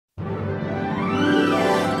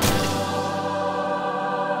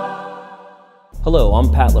Hello,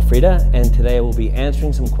 I'm Pat LaFrieda, and today I will be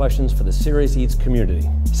answering some questions for the Serious Eats community.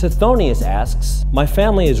 Sithonius asks, my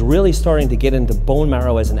family is really starting to get into bone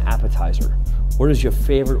marrow as an appetizer. What is your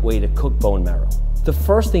favorite way to cook bone marrow? The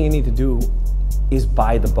first thing you need to do is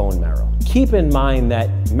buy the bone marrow. Keep in mind that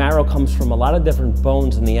marrow comes from a lot of different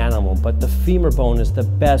bones in the animal, but the femur bone is the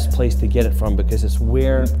best place to get it from because it's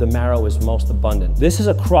where the marrow is most abundant. This is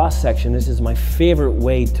a cross section. This is my favorite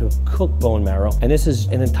way to cook bone marrow. And this is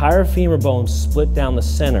an entire femur bone split down the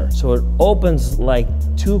center. So it opens like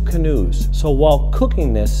two canoes. So while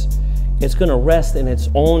cooking this, it's going to rest in its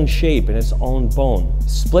own shape, in its own bone.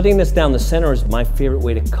 Splitting this down the center is my favorite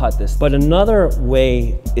way to cut this. But another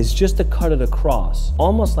way is just to cut it across,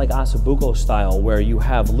 almost like ossobuco style, where you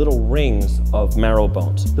have little rings of marrow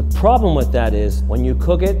bones. The problem with that is when you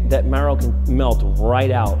cook it, that marrow can melt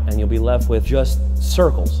right out and you'll be left with just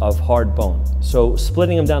circles of hard bone. So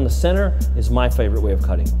splitting them down the center is my favorite way of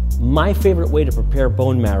cutting. My favorite way to prepare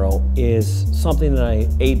bone marrow is something that I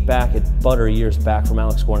ate back at Butter years back from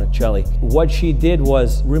Alex Guarnacelli. What she did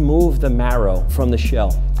was remove the marrow from the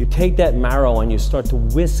shell. You take that marrow and you start to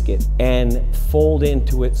whisk it and fold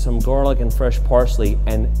into it some garlic and fresh parsley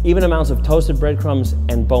and even amounts of toasted breadcrumbs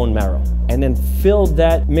and bone marrow. And then fill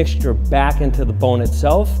that mixture back into the bone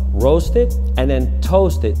itself, roast it, and then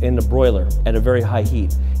toast it in the broiler at a very high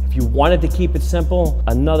heat. If you wanted to keep it simple,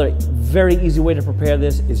 another very easy way to prepare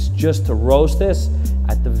this is just to roast this.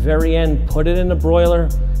 At the very end, put it in the broiler,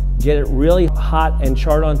 get it really hot and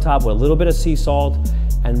charred on top with a little bit of sea salt,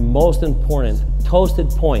 and most important, toasted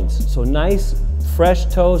points. So nice, fresh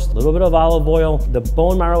toast, a little bit of olive oil. The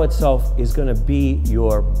bone marrow itself is gonna be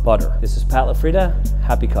your butter. This is Pat LaFrieda,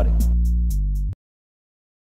 happy cutting.